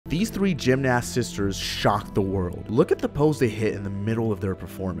These three gymnast sisters shocked the world. Look at the pose they hit in the middle of their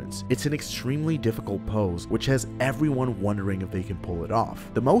performance. It's an extremely difficult pose, which has everyone wondering if they can pull it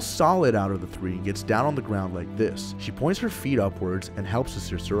off. The most solid out of the three gets down on the ground like this. She points her feet upwards and helps the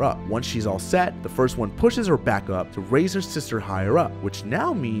sister up. Once she's all set, the first one pushes her back up to raise her sister higher up, which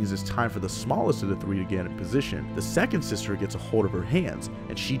now means it's time for the smallest of the three to get in position. The second sister gets a hold of her hands,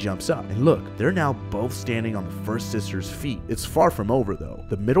 and she jumps up. And look, they're now both standing on the first sister's feet. It's far from over though.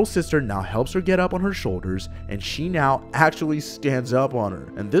 The middle sister now helps her get up on her shoulders, and she now actually stands up on her.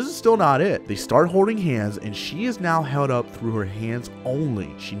 And this is still not it. They start holding hands, and she is now held up through her hands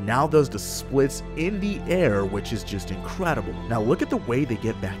only. She now does the splits in the air, which is just incredible. Now look at the way they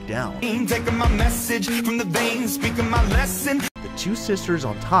get back down. Taking my message from the veins, speaking my lesson. The two sisters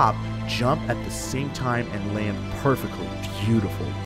on top jump at the same time and land perfectly. Beautiful.